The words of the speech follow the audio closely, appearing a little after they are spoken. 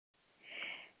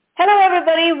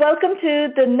everybody. Welcome to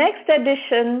the next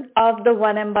edition of the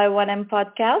 1M by 1M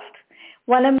podcast.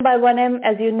 1M by 1M,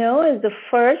 as you know, is the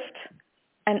first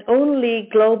and only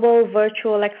global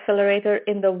virtual accelerator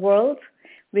in the world.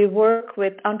 We work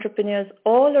with entrepreneurs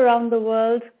all around the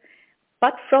world,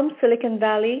 but from Silicon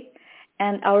Valley,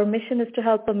 and our mission is to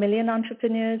help 1 million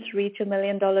entrepreneurs reach $1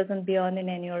 million and beyond in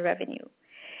annual revenue.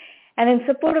 And in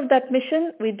support of that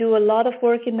mission, we do a lot of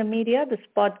work in the media. This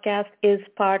podcast is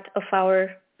part of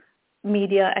our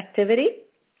media activity.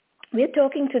 We're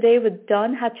talking today with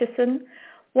Don Hutchison,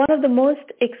 one of the most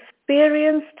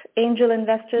experienced angel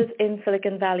investors in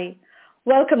Silicon Valley.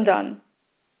 Welcome, Don.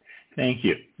 Thank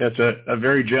you. That's a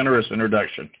very generous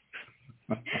introduction.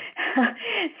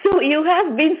 So you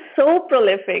have been so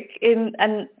prolific in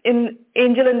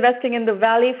angel investing in the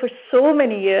Valley for so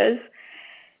many years.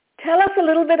 Tell us a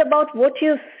little bit about what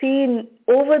you've seen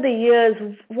over the years.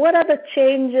 What are the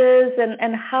changes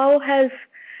and how has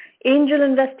angel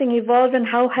investing evolved, and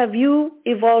how have you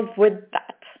evolved with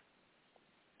that?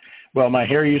 Well, my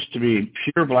hair used to be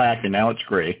pure black and now it's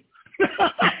gray.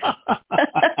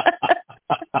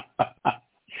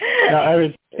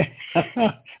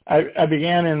 I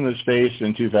began in the space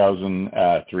in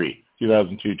 2002,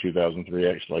 2003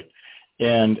 actually,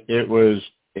 and it was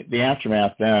the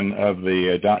aftermath then of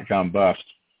the dot-com bust,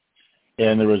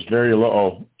 and there was very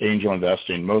little angel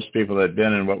investing. Most people that had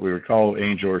been in what we would call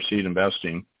angel or seed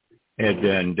investing had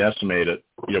been decimated,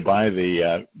 by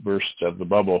the burst of the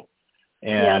bubble,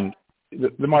 and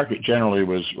the market generally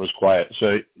was quiet.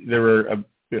 So there were a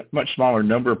much smaller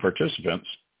number of participants,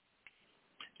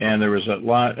 and there was a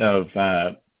lot of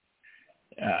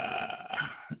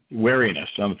wariness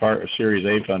on the part of Series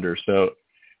A funders. So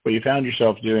what you found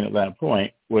yourself doing at that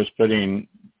point was putting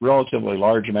relatively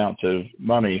large amounts of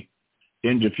money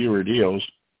into fewer deals,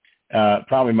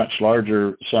 probably much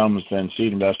larger sums than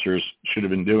seed investors should have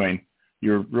been doing.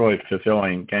 You're really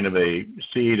fulfilling kind of a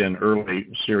seed and early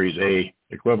Series A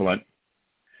equivalent.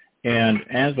 And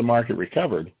as the market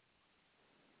recovered,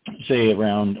 say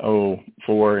around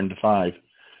 04 into 5,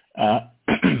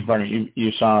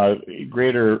 you saw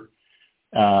greater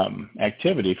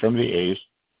activity from the A's.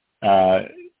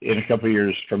 In a couple of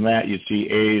years from that, you'd see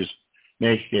A's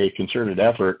make a concerted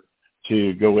effort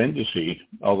to go into seed,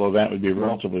 although that would be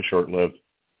relatively short-lived.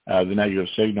 The negative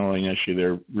signaling issue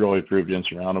there really proved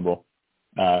insurmountable,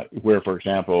 where, for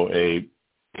example, they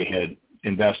had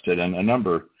invested in a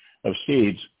number of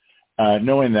seeds,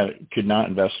 knowing that it could not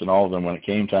invest in all of them when it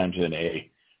came time to an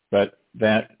A, but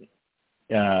that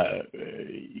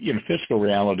fiscal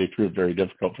reality proved very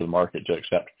difficult for the market to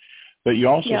accept. But you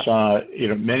also saw,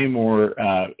 many more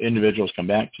individuals come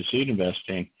back to seed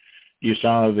investing. You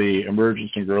saw the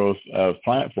emergence and growth of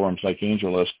platforms like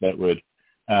AngelList that would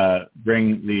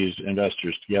bring these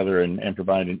investors together and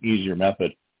provide an easier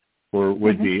method for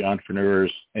would-be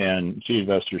entrepreneurs and seed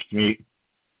investors to meet.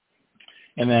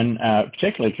 And then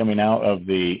particularly coming out of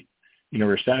the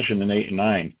recession in 8 and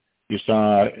 9, you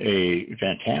saw a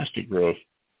fantastic growth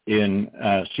in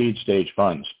seed stage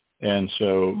funds. And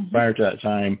so prior to that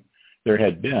time, there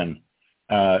had been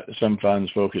some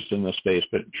funds focused in this space,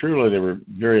 but truly they were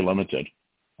very limited.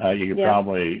 You could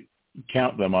probably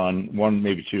count them on one,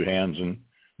 maybe two hands, and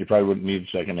you probably wouldn't need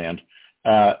a second hand.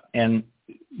 And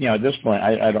at this point,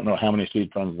 I don't know how many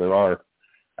seed funds there are,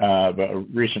 but a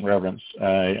recent reference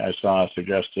I saw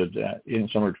suggested in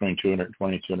somewhere between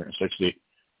 220, 260,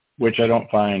 which I don't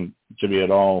find to be at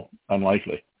all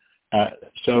unlikely. I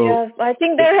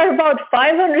think there are about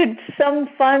 500 some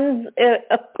funds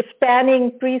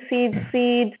spanning pre-seed,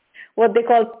 seed, what they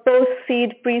call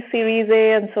post-seed, pre-series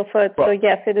A, and so forth. Well, so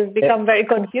yes, it has become very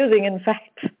confusing, in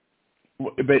fact.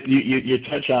 But you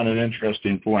touch on an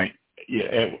interesting point.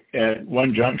 At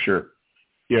one juncture,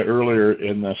 earlier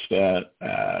in this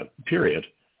period,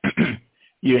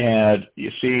 you had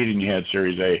seed and you had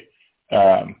Series A.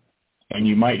 And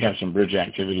you might have some bridge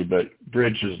activity, but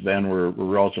bridges then were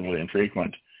relatively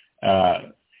infrequent.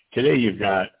 Today you've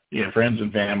got friends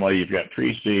and family, you've got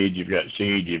pre-seed, you've got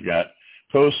seed, you've got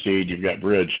post-seed, you've got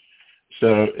bridge.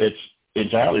 So it's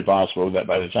entirely possible that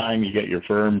by the time you get your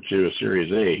firm to a Series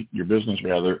A, your business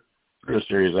rather, to a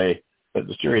Series A, but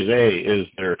the Series A is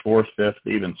their 4th, 5th,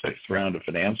 even 6th round of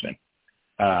financing.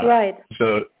 Right.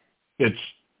 So it's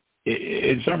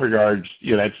in some regards,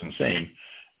 that's insane.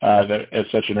 That at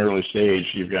such an early stage,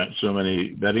 you've got so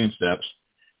many vetting steps.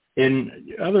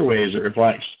 In other ways, it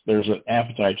reflects there's an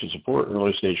appetite to support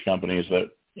early stage companies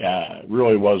that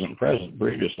really wasn't present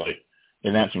previously,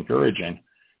 and that's encouraging.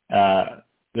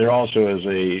 There also is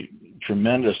a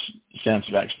tremendous sense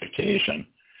of expectation.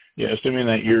 Assuming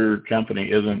that your company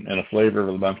isn't in a flavor of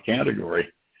the month category,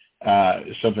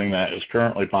 something that is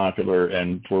currently popular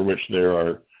and for which there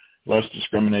are less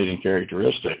discriminating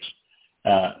characteristics,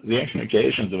 the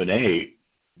expectations of an A,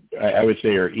 I would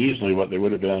say, are easily what they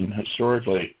would have been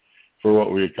historically for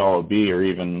what we would call a B or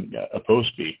even a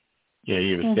post B. Yeah,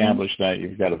 you've established that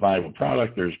you've got a viable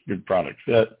product, there's good product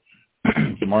fit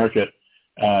to market,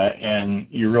 and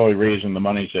you're really raising the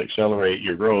money to accelerate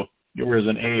your growth, whereas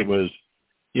an A was,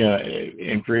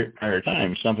 in prior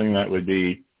times, something that would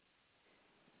be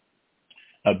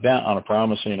a bet on a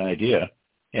promising idea,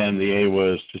 and the A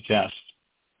was to test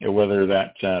whether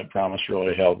that promise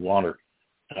really held water.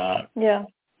 So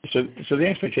the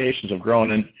expectations have grown,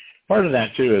 and part of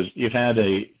that too is you've had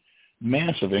a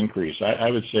massive increase. I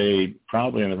would say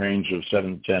probably in the range of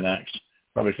 7 to 10x,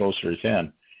 probably closer to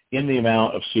 10, in the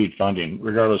amount of seed funding,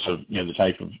 regardless of the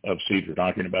type of seed we're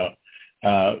talking about,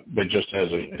 but just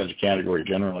as a category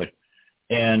generally.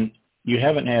 And you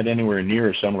haven't had anywhere near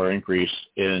a similar increase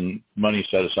in money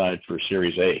set aside for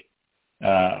Series A.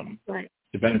 Right.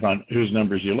 Depending upon whose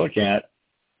numbers you look at,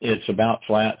 it's about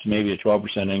flat to maybe a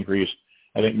 12% increase.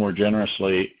 I think more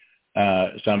generously,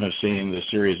 some have seen the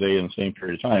Series A in the same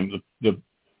period of time. The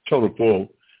total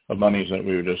pool of monies that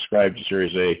we would describe to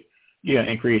Series A,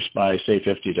 increased by, say,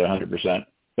 50 to 100%.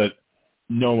 But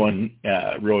no one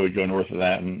really would go north of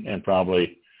that, and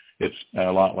probably it's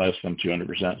a lot less than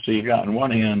 200%. So you've got, on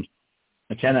one hand,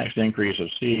 a 10x increase of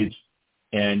seeds,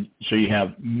 and so you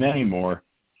have many more,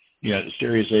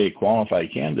 Series A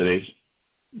qualified candidates,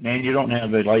 and you don't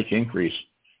have a like increase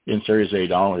in Series A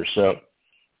dollars. So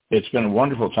it's been a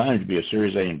wonderful time to be a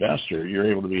Series A investor. You're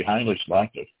able to be highly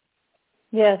selective.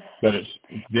 Yes. But it's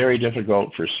very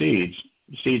difficult for seed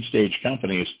stage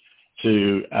companies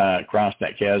to cross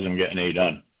that chasm and get an A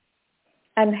done.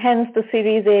 And hence the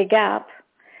Series A gap.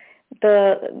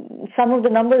 Some of the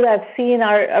numbers I've seen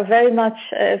are very much,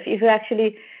 if you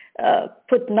actually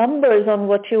put numbers on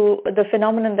the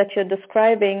phenomenon that you're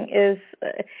describing is,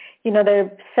 there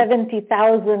are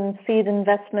 70,000 seed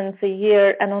investments a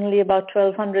year and only about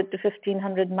 1,200 to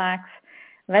 1,500 max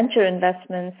venture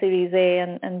investments, Series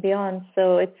A and beyond.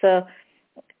 So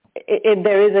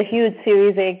there is a huge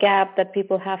Series A gap that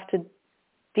people have to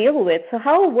deal with. So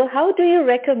how do you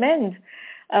recommend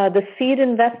the seed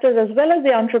investors as well as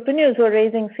the entrepreneurs who are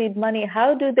raising seed money,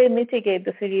 how do they mitigate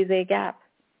the Series A gap?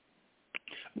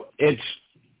 It's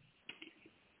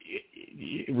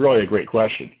really a great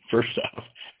question. First off,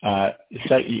 I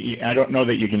don't know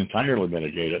that you can entirely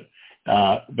mitigate it,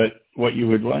 but what you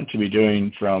would want to be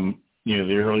doing from the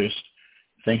earliest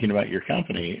thinking about your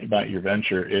company, about your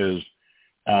venture, is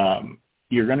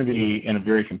you're going to be in a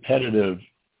very competitive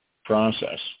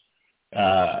process,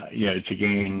 to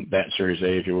gain that Series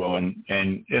A, if you will, and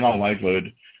in all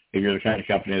likelihood, if you're the kind of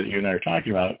company that you and I are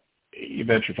talking about,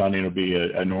 venture funding will be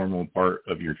a normal part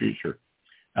of your future.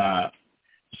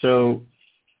 So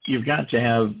you've got to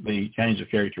have the kinds of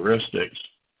characteristics,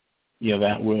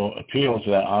 that will appeal to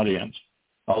that audience,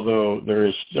 although there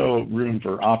is still room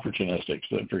for opportunistics.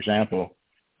 So, for example,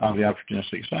 on the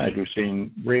opportunistic side, we've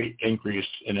seen great increase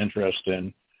in interest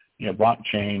in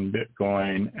blockchain,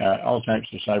 Bitcoin, all types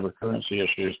of cyber currency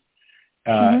issues.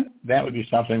 That would be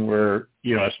something where,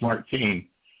 a smart team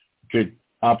could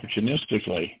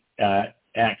opportunistically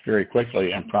act very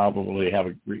quickly and probably have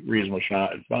a reasonable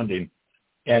shot at funding.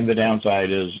 And the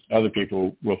downside is other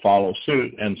people will follow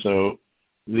suit. And so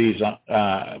these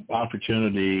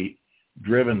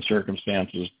opportunity-driven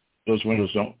circumstances, those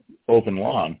windows don't open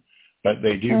long, but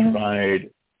they do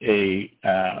provide a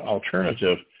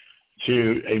alternative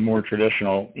to a more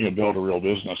traditional, build a real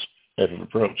business type of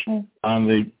approach. On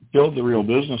the build the real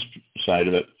business side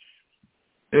of it,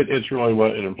 it's really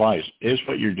what it implies. Is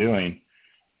what you're doing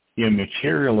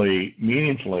materially,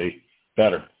 meaningfully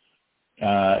better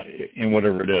in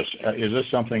whatever it is? Is this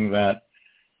something that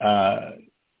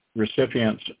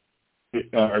recipients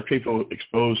or people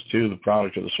exposed to the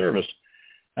product or the service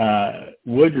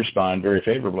would respond very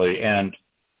favorably? And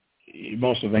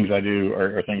most of the things I do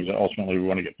are things that ultimately we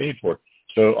want to get paid for.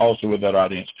 So also would that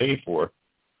audience pay for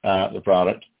the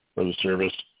product or the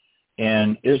service?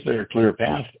 And is there a clear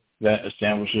path that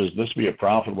establishes this to be a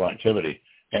profitable activity,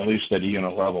 at least at a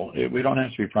unit level? We don't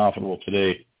have to be profitable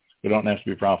today. We don't have to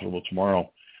be profitable tomorrow.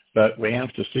 But we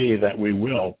have to see that we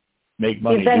will make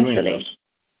money doing this.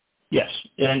 Yes.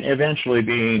 And eventually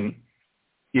being,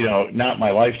 not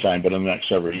my lifetime, but in the next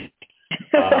several years.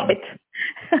 Right.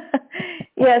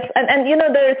 Yes. And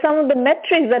there are some of the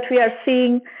metrics that we are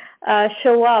seeing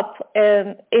show up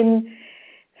in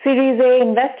Series A.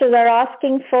 Investors are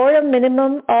asking for a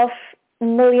minimum of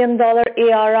 $1 million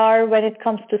ARR when it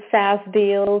comes to SaaS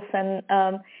deals and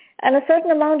a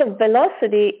certain amount of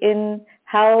velocity in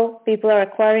how people are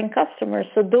acquiring customers.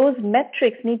 So those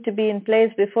metrics need to be in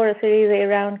place before a Series A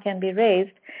round can be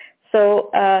raised.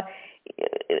 So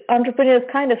entrepreneurs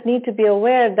kind of need to be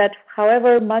aware that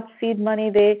however much seed money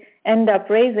they end up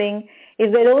raising,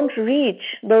 if they don't reach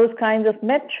those kinds of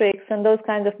metrics and those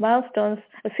kinds of milestones,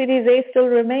 a Series A still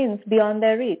remains beyond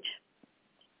their reach.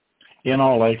 In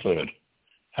all likelihood.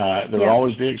 There will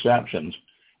always be exceptions.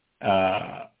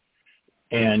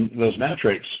 And those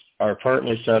metrics are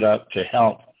partly set up to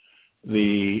help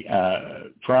the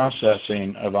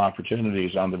processing of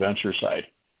opportunities on the venture side.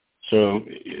 So,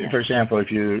 for example,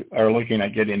 if you are looking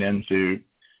at getting into,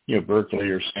 Berkeley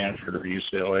or Stanford or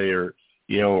UCLA or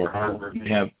Yale or Harvard, they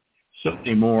have so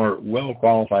many more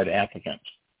well-qualified applicants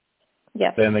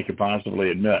than they could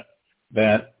possibly admit,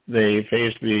 that they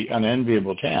face the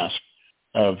unenviable task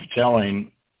of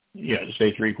telling,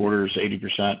 say 3/4,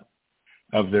 80%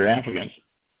 of their applicants,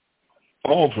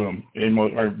 all of whom,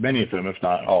 or many of whom, if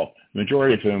not all,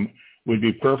 majority of whom would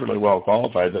be perfectly well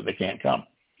qualified, that they can't come.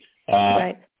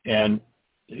 And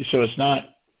so it's not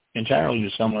entirely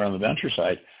dissimilar on the venture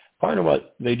side. Part of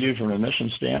what they do from an admission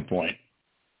standpoint,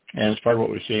 and it's part of what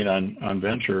we've seen on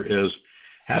venture, is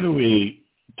how do we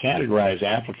categorize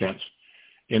applicants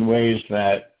in ways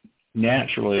that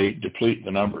naturally deplete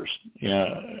the numbers?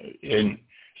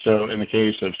 So in the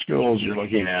case of schools, you're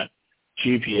looking at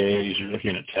GPAs, you're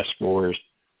looking at test scores,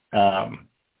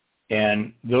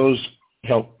 and those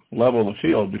help level the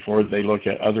field before they look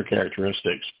at other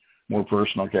characteristics, more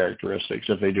personal characteristics,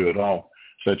 if they do at all,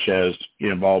 such as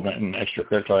involvement in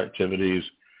extracurricular activities,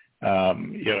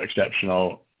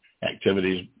 exceptional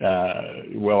activities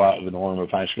well out of the norm of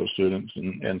high school students,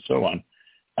 and so on.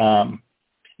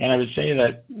 And I would say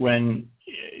that when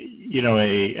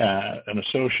an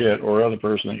associate or other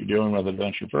person that you're dealing with at a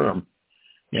venture firm,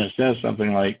 says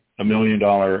something like $1 million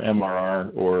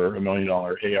MRR or $1 million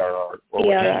ARR or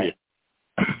what have you,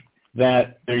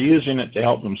 that they're using it to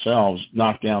help themselves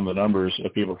knock down the numbers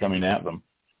of people coming at them.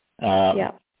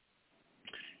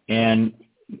 And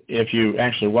if you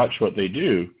actually watch what they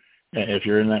do, if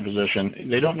you're in that position,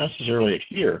 they don't necessarily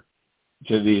adhere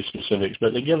to these specifics,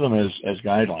 but they give them as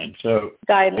guidelines. So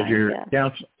if you're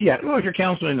if you're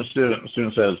counseling a student, the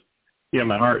student says,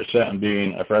 my heart is set on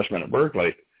being a freshman at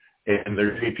Berkeley, and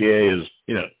their GPA is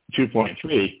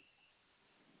 2.3,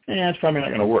 it's probably not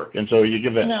going to work. And so you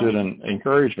give that student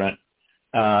encouragement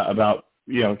about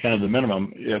kind of the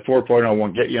minimum. 4.0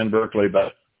 won't get you in Berkeley,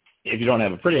 but if you don't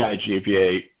have a pretty high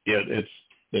GPA,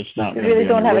 it's not. You really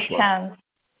don't have a chance.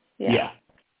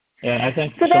 And I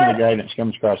think some of the guidance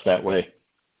comes across that way.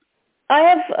 I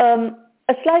have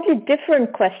a slightly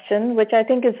different question, which I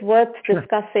think is worth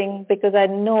discussing, because I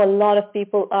know a lot of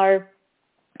people are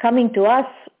coming to us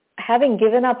having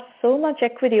given up so much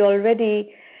equity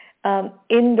already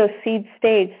in the seed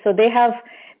stage. So they have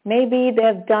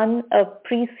done a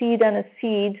pre-seed and a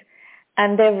seed,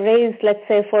 and they've raised, let's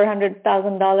say,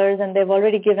 $400,000, and they've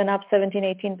already given up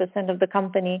 17-18% of the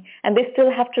company, and they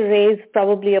still have to raise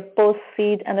probably a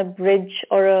post-seed and a bridge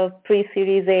or a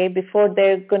pre-Series A before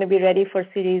they're going to be ready for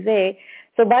Series A.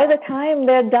 So by the time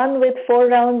they're done with 4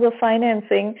 rounds of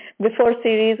financing before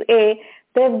Series A,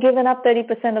 they've given up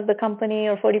 30% of the company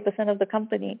or 40% of the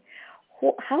company.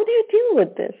 How do you deal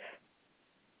with this?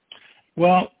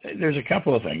 Well, there's a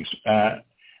couple of things.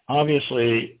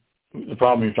 Obviously, the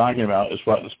problem you're talking about is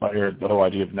what inspired the whole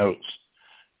idea of notes.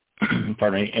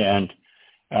 Pardon me. And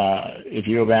if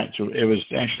you go back to, it was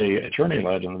actually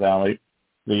attorney-led in the Valley,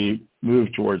 the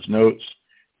move towards notes.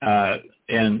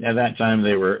 And at that time,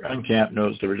 they were uncapped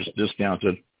notes. They were just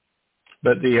discounted.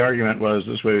 But the argument was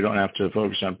this way we don't have to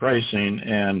focus on pricing,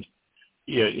 and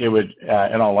it would,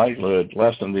 in all likelihood,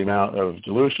 lessen the amount of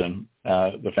dilution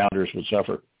the founders would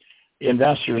suffer.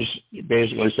 Investors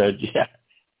basically said,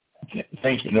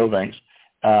 thanks but no thanks.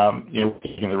 We're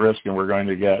taking the risk, and we're going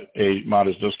to get a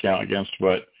modest discount against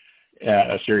what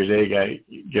a Series A guy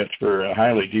gets for a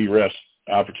highly de-risked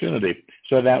opportunity.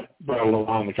 So that brought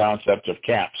along the concept of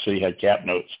caps. So you had cap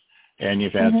notes, and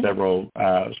you've had several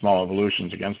small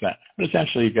evolutions against that. But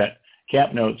essentially, you've got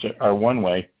cap notes are one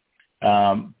way.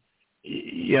 The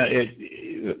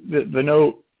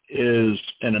note is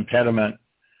an impediment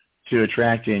to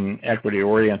attracting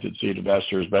equity-oriented seed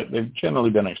investors, but they've generally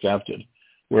been accepted,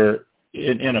 where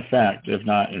in effect, if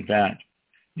not in fact,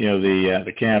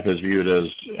 the cap is viewed as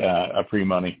a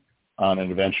pre-money on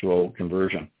an eventual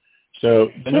conversion.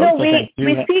 So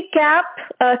we see cap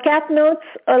notes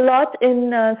a lot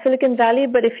in Silicon Valley,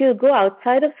 but if you go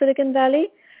outside of Silicon Valley,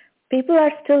 people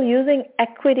are still using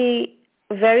equity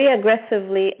very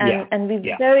aggressively, and we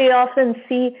very often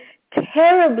see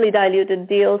terribly diluted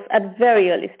deals at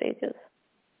very early stages.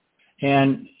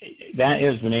 And that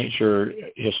is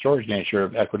the historic nature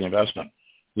of equity investment.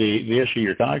 The issue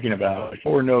you're talking about,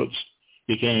 forward notes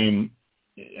became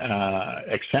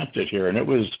accepted here, and it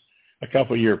was a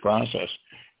couple-year process.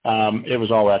 It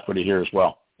was all equity here as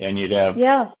well, and you'd have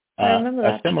I remember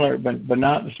that. a similar, but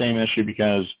not the same issue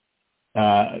because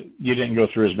you didn't go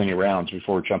through as many rounds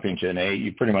before jumping to an A.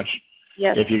 You pretty much,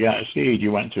 if you got a seed,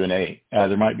 you went to an A.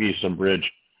 There might be some bridge,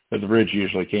 but the bridge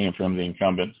usually came from the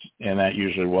incumbents, and that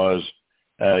usually was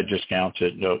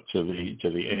discounted note to the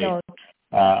A. No.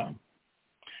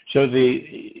 So the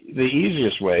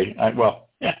easiest way,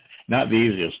 not the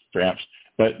easiest perhaps,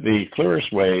 but the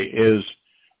clearest way is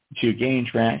to gain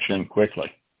traction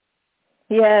quickly.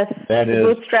 Yes, that is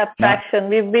bootstrap traction.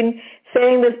 We've been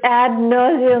saying this ad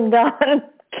nauseum, Don.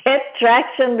 Get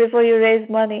traction before you raise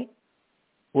money.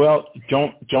 Well,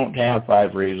 don't have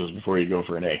 5 raises before you go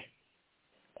for an A.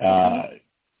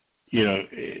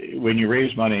 When you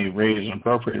raise money, raise an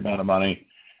appropriate amount of money,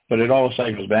 but it all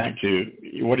cycles back to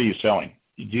what are you selling?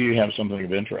 Do you have something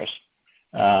of interest?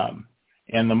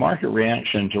 And the market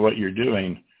reaction to what you're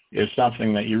doing is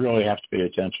something that you really have to pay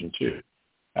attention to.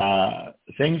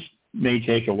 Things may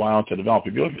take a while to develop.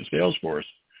 If you look at Salesforce,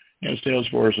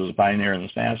 Salesforce was a pioneer in the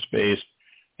SaaS space,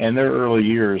 and their early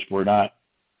years were not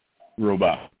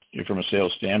robust from a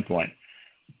sales standpoint.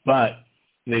 But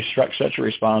they struck such a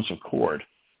responsive chord.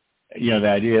 The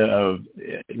idea of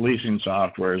leasing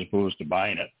software as opposed to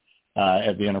buying it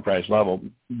at the enterprise level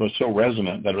was so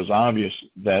resonant that it was obvious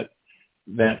that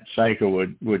cycle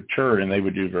would turn and they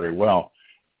would do very well.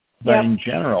 But in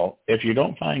general, if you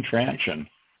don't find traction,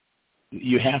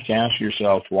 you have to ask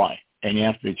yourself why, and you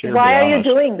have to be terribly honest. Why are honest.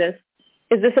 you doing this?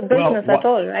 Is this a business at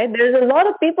all, right? There's a lot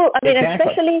of people,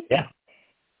 especially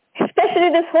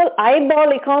this whole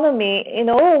eyeball economy,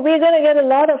 we're going to get a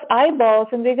lot of eyeballs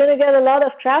and we're going to get a lot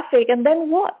of traffic, and then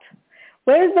what?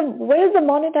 Where's the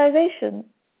monetization?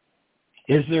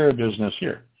 Is there a business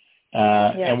here?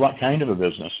 And what kind of a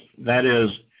business? That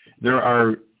is, there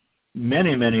are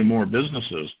many, many more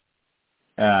businesses,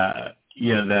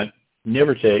 that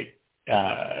never take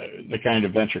the kind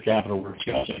of venture capital we're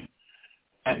discussing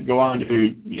and go on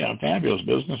to, fabulous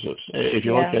businesses. If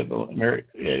you look at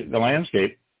the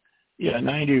landscape,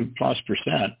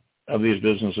 90+% of these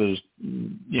businesses,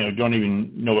 don't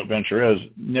even know what venture is,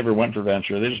 never went for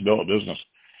venture. They just built a business.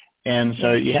 And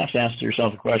so you have to ask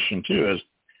yourself a question too,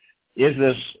 is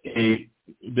this a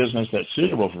business that's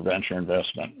suitable for venture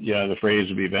investment? The phrase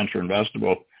would be venture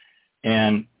investable.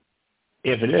 And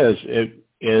if it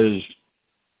is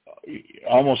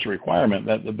almost a requirement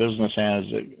that the business has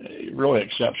really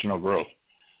exceptional growth.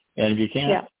 And if you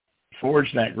can't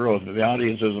forge that growth, if the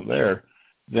audience isn't there,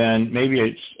 then maybe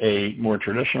it's a more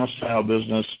traditional style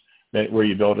business where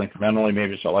you build incrementally.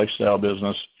 Maybe it's a lifestyle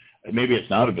business. Maybe it's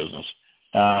not a business.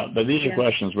 But these are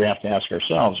questions we have to ask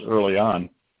ourselves early on.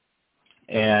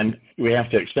 And we have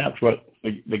to accept what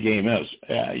the game is.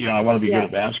 I want to be good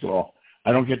at basketball.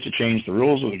 I don't get to change the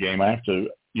rules of the game. I have to,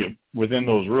 within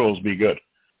those rules, be good.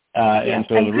 And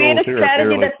so the rules here are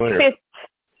fairly clear.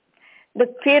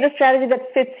 Create a strategy that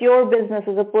fits your business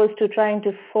as opposed to trying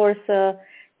to force a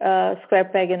square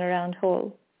peg in a round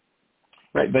hole.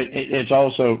 Right, but it's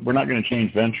also, we're not going to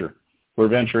change venture. Where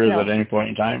venture is at any point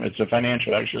in time, it's a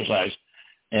financial exercise.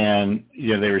 And,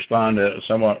 they respond to a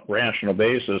somewhat rational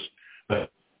basis,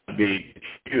 but but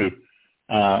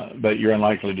you're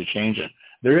unlikely to change it.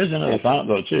 There is another thought,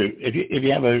 though, too. If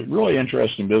you have a really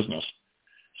interesting business,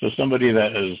 so somebody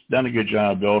that has done a good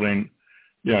job building,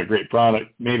 a great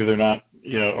product, maybe they're not,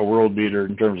 a world beater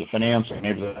in terms of financing,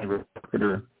 maybe they're a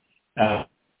marketer,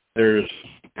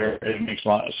 it makes a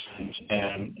lot of sense.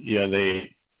 And,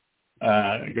 they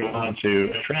go on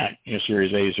to attract,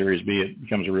 Series A, Series B, it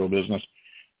becomes a real business.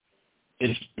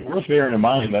 It's worth bearing in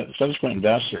mind that subsequent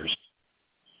investors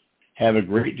have a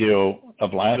great deal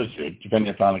of latitude,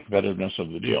 depending upon the competitiveness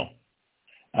of the deal,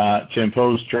 to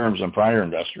impose terms on prior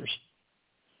investors.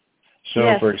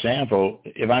 So, for example,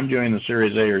 if I'm doing the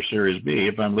Series A or Series B,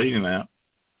 if I'm leading that,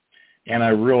 and I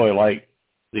really like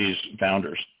these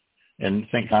founders and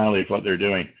think highly of what they're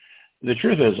doing, the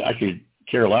truth is I could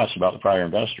care less about the prior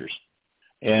investors.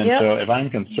 And so if I'm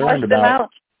concerned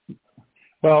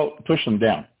push them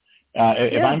down.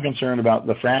 If I'm concerned about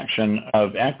the fraction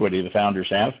of equity the founders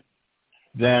have,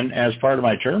 then as part of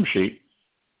my term sheet,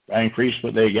 I increase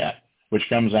what they get, which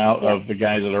comes out of the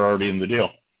guys that are already in the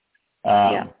deal.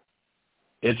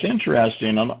 It's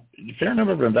interesting. A fair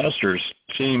number of investors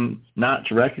seem not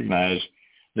to recognize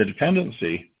the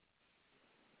dependency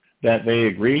that they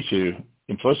agree to,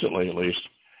 implicitly at least,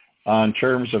 on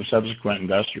terms of subsequent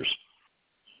investors.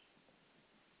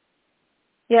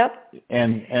 Yep.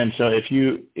 And so if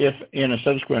in a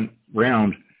subsequent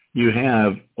round you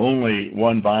have only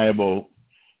one viable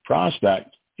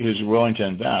prospect who's willing to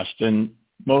invest, and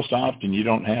most often you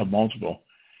don't have multiple,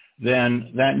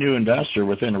 then that new investor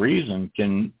within reason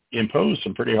can impose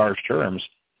some pretty harsh terms.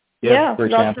 If, for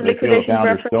example, they feel the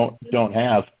founders don't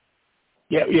have,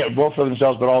 both for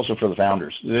themselves, but also for the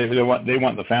founders. They want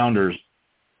the founders,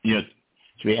 to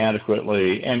be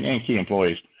adequately, and key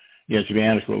employees, to be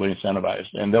adequately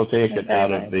incentivized, and they'll take it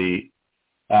out of the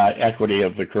equity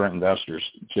of the current investors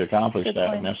to accomplish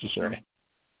that if necessary.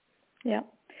 Yeah.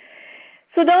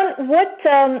 So Don,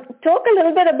 talk a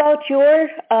little bit about your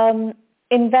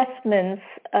investments.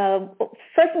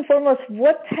 First and foremost,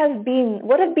 what have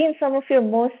been some of your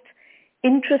most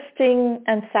interesting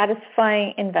and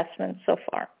satisfying investments so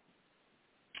far?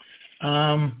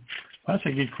 That's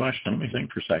a good question. Let me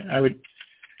think for a second. I would,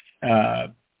 I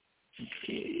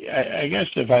guess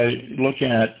if I look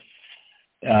at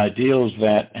deals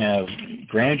that have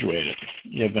graduated,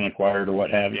 have been acquired or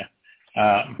what have you,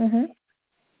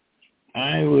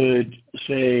 I would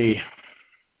say,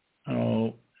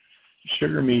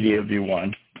 Sugar Media would be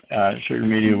one. Sugar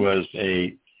Media was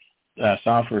a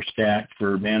software stack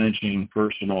for managing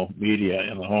personal media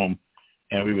in the home,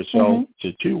 and we would sell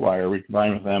to TwoWire. We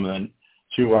combined with them, and then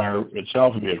TwoWire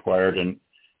itself would be acquired, and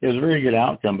it was a very good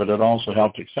outcome, but it also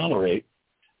helped accelerate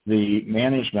the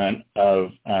management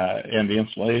of and the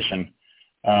installation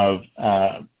of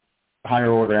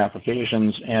higher order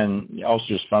applications and also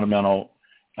just fundamental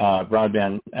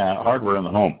broadband hardware in the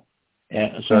home.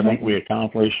 And so I think we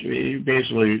accomplished,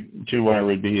 basically TwoWire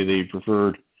would be the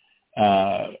preferred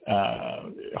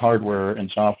hardware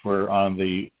and software on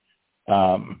the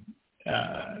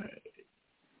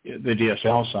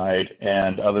DSL side,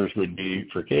 and others would be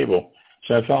for cable.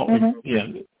 So I felt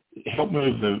it helped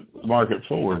move the market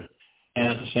forward, and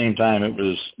at the same time it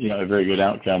was a very good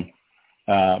outcome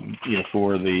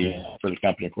for the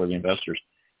company, for the investors.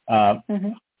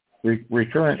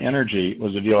 Recurrent Energy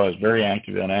was a deal I was very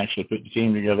active in. I actually put the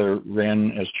team together,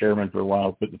 ran as chairman for a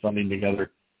while, put the funding together,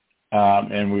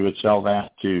 and we would sell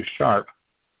that to Sharp.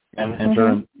 And in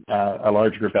turn, a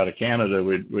large group out of Canada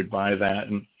would buy that.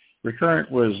 And Recurrent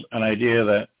was an idea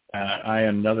that I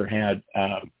and another had,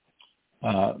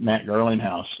 Matt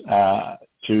Garlinghouse,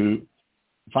 to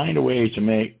find a way to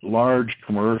make large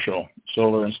commercial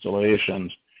solar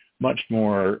installations much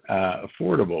more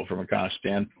affordable from a cost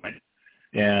standpoint.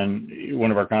 And one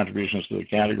of our contributions to the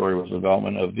category was the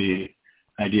development of the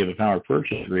idea of a power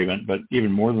purchase agreement. But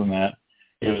even more than that,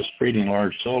 it was treating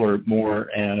large solar more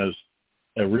as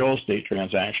a real estate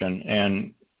transaction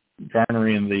and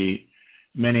garnering the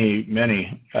many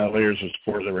layers of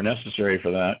support that were necessary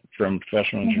for that, from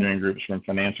professional engineering groups, from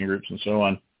financing groups, and so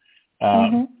on.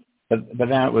 But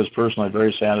that was personally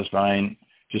very satisfying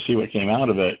to see what came out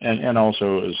of it, and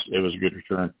also it was a good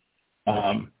return.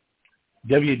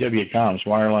 WW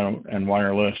Wireless and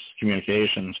Wireless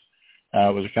Communications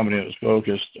was a company that was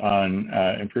focused on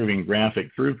improving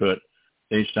graphic throughput,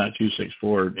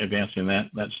 H.264, advancing that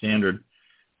standard,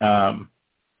 and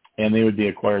they would be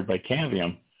acquired by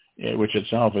Cavium, which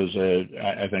itself is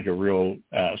I think a real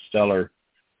stellar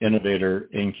innovator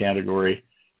in category,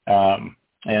 and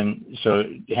so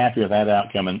happy with that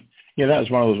outcome. And that was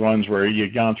one of those ones where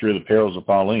you'd gone through the perils of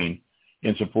Pauline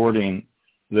in supporting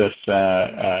this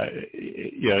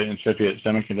incipient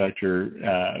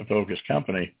semiconductor focused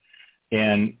company,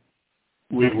 and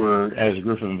we were, as a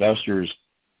group of investors,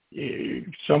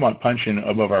 somewhat punching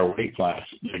above our weight class,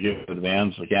 given the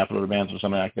demands, the capital demands, or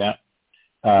something like that.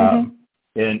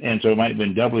 And so it might have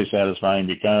been doubly satisfying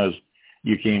because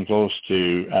you came close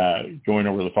to going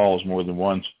over the falls more than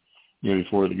once,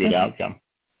 before the good outcome.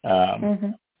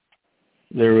 There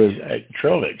was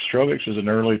Trovix. Trovix is an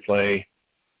early play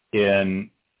in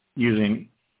using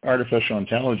artificial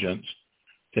intelligence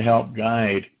to help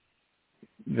guide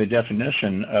the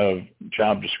definition of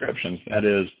job descriptions. That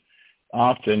is,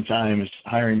 oftentimes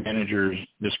hiring managers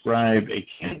describe a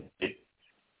candidate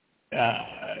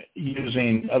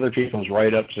using other people's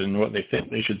write-ups and what they think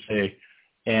they should say,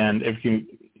 and it can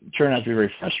turn out to be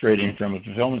very frustrating from a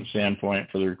fulfillment standpoint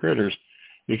for the recruiters,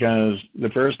 because the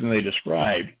person they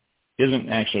describe isn't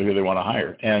actually who they want to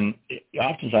hire, and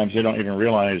oftentimes they don't even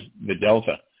realize the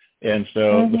delta. And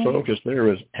so the focus there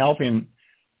was helping,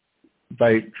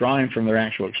 by drawing from their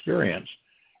actual experience,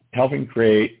 helping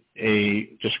create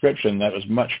a description that was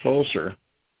much closer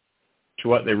to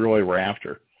what they really were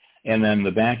after. And then the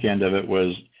back end of it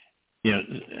was,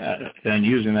 then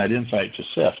using that insight to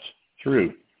sift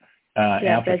through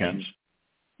applicants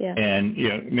and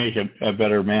make a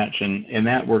better match. And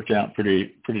that worked out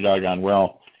pretty doggone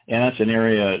well. and that's an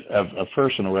area of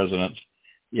personal resonance.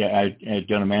 Yeah, I had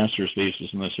done a master's thesis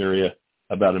in this area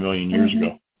about 1 million years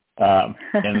ago.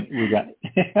 And we got,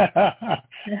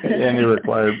 and they were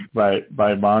acquired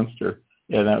by Monster.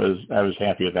 And I was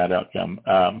happy with that outcome.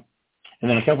 And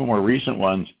then a couple more recent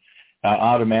ones,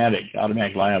 Automatic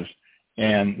Labs,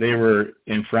 and they were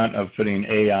in front of putting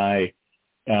AI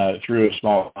through a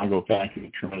small Mongo package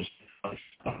of tremendous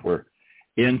software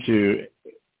into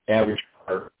average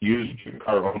car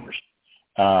owners.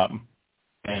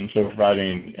 And so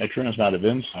providing a tremendous amount of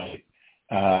insight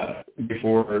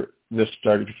before this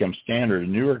started to become standard.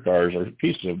 Newer cars or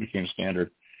pieces of it became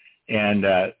standard. And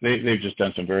they've just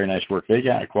done some very nice work. They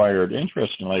got acquired,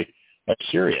 interestingly, by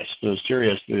Sirius. So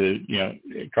Sirius,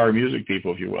 the car music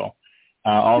people, if you will,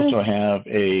 also have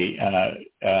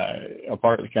a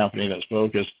part of the company that's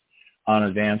focused on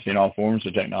advancing all forms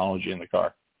of technology in the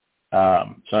car.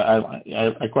 So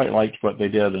I quite liked what they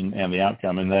did and the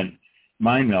outcome. And then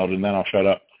MindMeld, and then I'll shut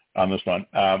up on this one.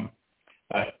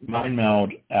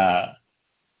 MindMeld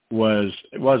was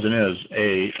and is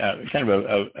a kind of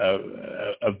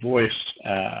a voice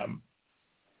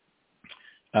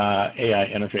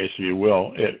AI interface, if you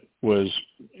will. It was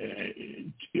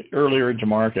earlier into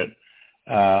market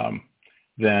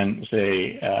than,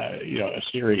 say, a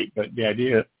Siri, but the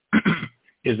idea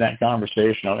is that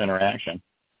conversational interaction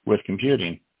with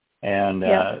computing, and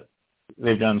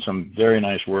they've done some very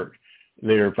nice work.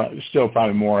 They're still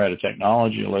probably more at a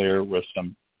technology layer with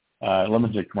some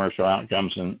limited commercial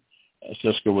outcomes, and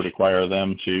Cisco would acquire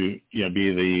them to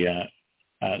be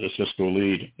the Cisco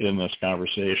lead in this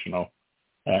conversational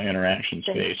interaction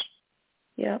space.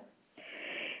 Yeah.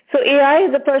 So AI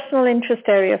is a personal interest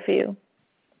area for you.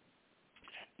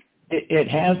 It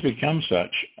has become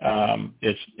such.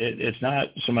 It's not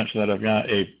so much that I've got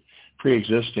a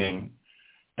pre-existing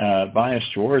bias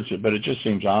towards it, but it just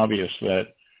seems obvious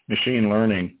that machine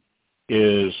learning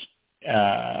is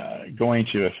going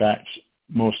to affect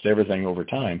most everything over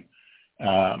time.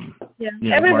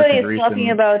 Everybody is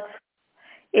talking about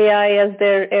AI as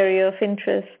their area of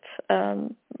interest.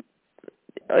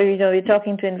 You're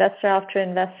talking to investor after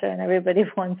investor, and everybody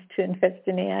wants to invest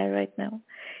in AI right now.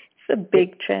 It's a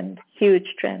big trend,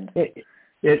 huge trend. It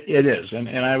is,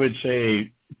 and I would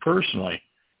say personally,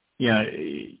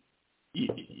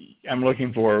 I'm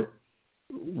looking for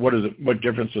what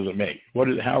difference does it make?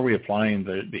 How are we applying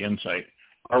the insight?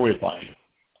 Are we applying it?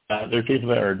 There are people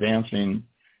that are advancing,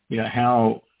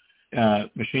 how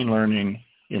machine learning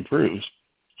improves.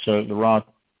 So the raw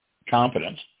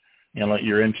competence, like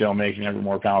your Intel making ever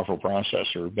more powerful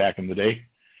processor back in the day.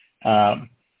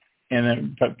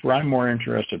 But where I'm more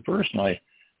interested personally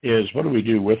is what do we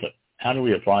do with it? How do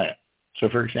we apply it? So,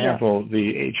 for example,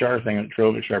 the HR thing that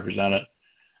Trovix represented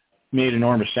made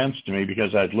enormous sense to me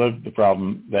because I'd lived the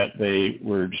problem that they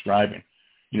were describing,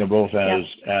 both as,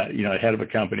 head of a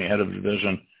company, head of a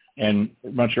division. And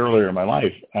much earlier in my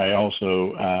life, I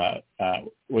also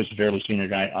was a fairly senior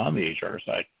guy on the HR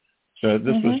side. So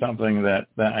this was something that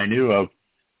I knew of.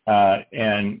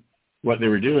 And what they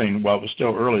were doing, while it was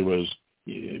still early, was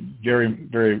very,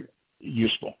 very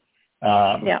useful.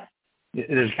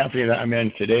 There's a company that I'm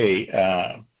in today,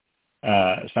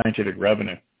 Scientific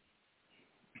Revenue,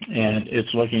 and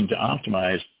it's looking to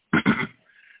optimize,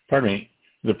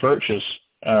 the purchase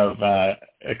of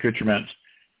accoutrements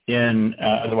in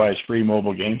otherwise free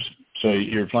mobile games. So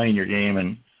you're playing your game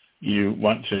and you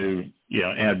want to,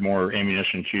 add more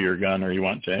ammunition to your gun, or you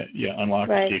want to unlock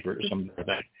a secret or something like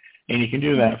that. And you can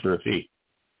do that for a fee.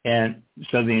 And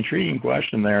so the intriguing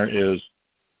question there is,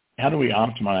 how do we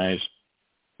optimize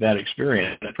that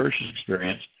experience, that purchase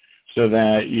experience, so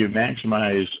that you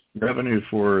maximize revenue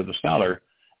for the seller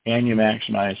and you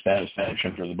maximize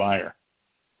satisfaction for the buyer?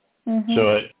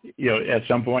 So, at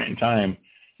some point in time,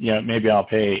 maybe I'll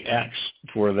pay X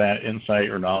for that insight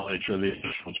or knowledge or the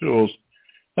additional tools,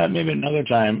 but maybe another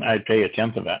time I'd pay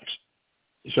 1/10 of X.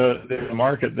 So there's a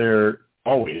market there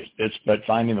always. It's but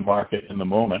finding the market in the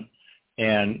moment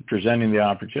and presenting the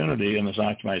opportunity in this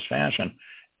optimized fashion,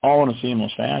 all in a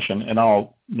seamless fashion and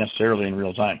all necessarily in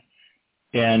real time.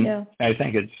 And I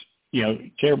think it's,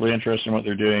 terribly interesting what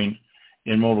they're doing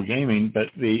in mobile gaming, but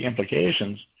the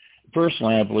implications,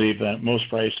 personally, I believe that most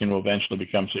pricing will eventually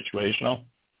become situational.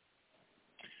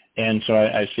 And so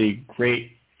I see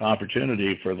great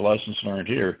opportunity for the lessons learned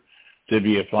here to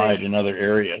be applied in other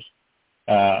areas.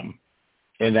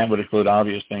 And that would include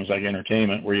obvious things like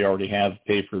entertainment, where you already have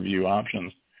pay-per-view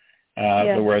options,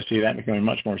 but where I see that becoming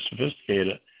much more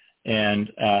sophisticated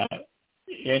and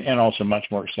also much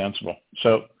more extensible.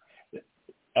 So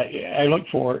I look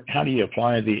for how do you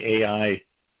apply the AI,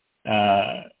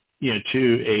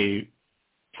 to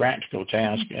practical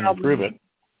task and improve it.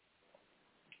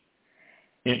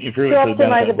 Improve to it to the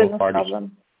optimize benefit a of both business parties.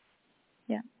 problem.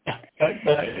 Yeah.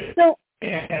 So,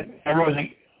 I really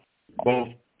think both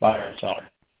buyer and seller.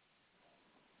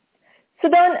 So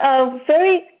Don,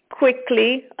 very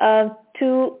quickly,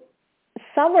 to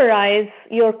summarize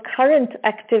your current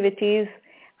activities,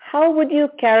 how would you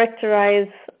characterize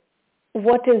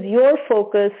what is your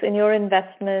focus in your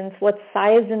investments? What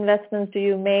size investments do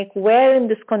you make? Where in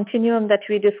this continuum that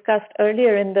we discussed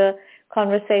earlier in the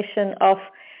conversation of,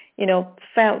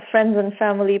 friends and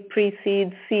family,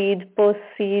 pre-seed, seed,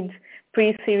 post-seed,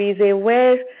 pre-series A,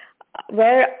 where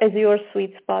is your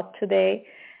sweet spot today?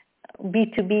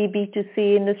 B2B,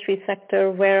 B2C, industry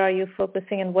sector, where are you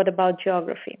focusing, and what about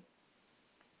geography?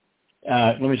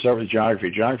 Let me start with geography.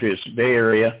 Geography is Bay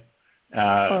Area.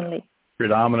 Only.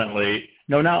 Predominantly,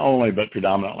 no, not only, but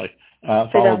predominantly,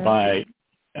 followed by,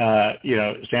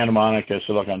 Santa Monica,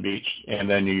 Silicon Beach, and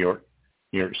then New York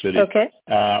City. Okay.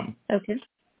 Okay.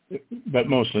 But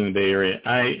mostly in the Bay Area.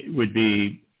 I would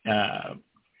be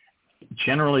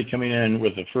generally coming in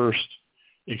with the first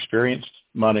experienced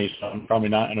money, so I'm probably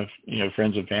not in a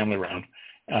friends and family round.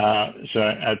 So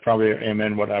I'd probably am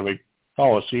in what I would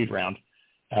call a seed round.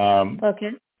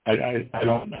 Okay. I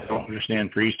don't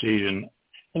understand pre-seed, and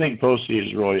I think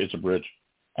post-seed it's a bridge.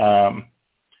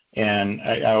 And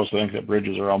I also think that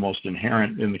bridges are almost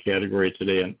inherent in the category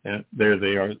today, and there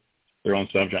they are, their own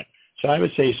subject. So I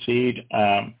would say seed,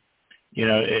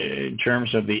 in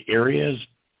terms of the areas,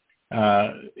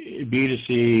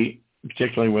 B2C,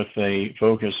 particularly with a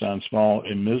focus on small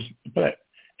and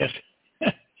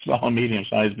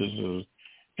medium-sized businesses,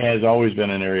 has always been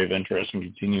an area of interest and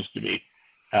continues to be.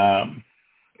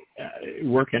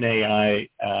 Work in AI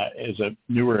is a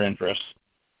newer interest.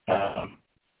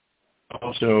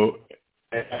 Also,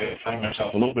 I find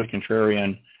myself a little bit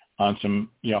contrarian on some,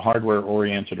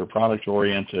 hardware-oriented or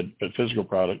product-oriented, but physical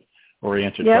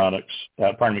product-oriented products,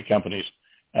 companies.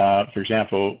 For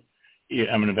example,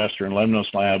 I'm an investor in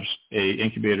Lemnos Labs, a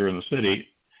incubator in the city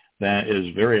that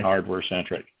is very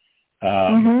hardware-centric.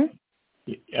 I'm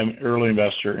an early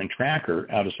investor in Tracker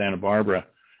out of Santa Barbara,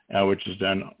 which has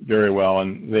done very well,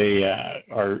 and they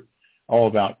are all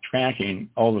about tracking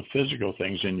all the physical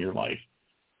things in your life.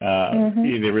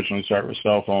 They originally start with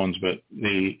cell phones, but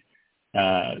the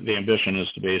ambition is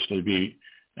to basically be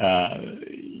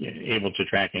able to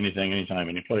track anything, anytime,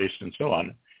 any place, and so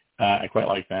on. I quite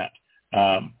like that.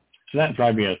 So that'd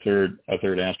probably be a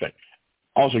third aspect.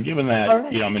 Also, given that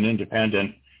I'm an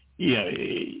independent,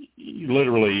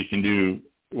 literally you can do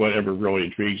whatever really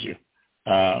intrigues you.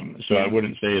 So I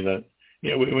wouldn't say that,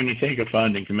 when you take a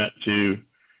fund and commit to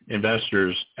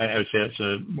investors, I would say it's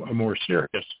a more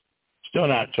serious, still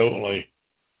not totally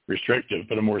restrictive,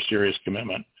 but a more serious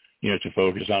commitment, to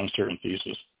focus on a certain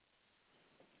thesis.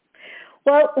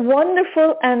 Well,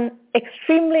 wonderful and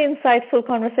extremely insightful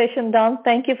conversation, Don.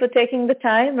 Thank you for taking the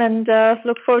time, and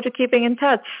look forward to keeping in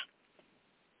touch.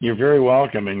 You're very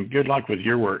welcome, and good luck with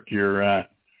your work. You're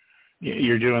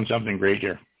doing something great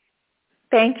here.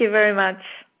 Thank you very much.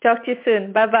 Talk to you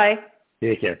soon. Bye-bye.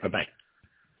 Take care. Bye-bye.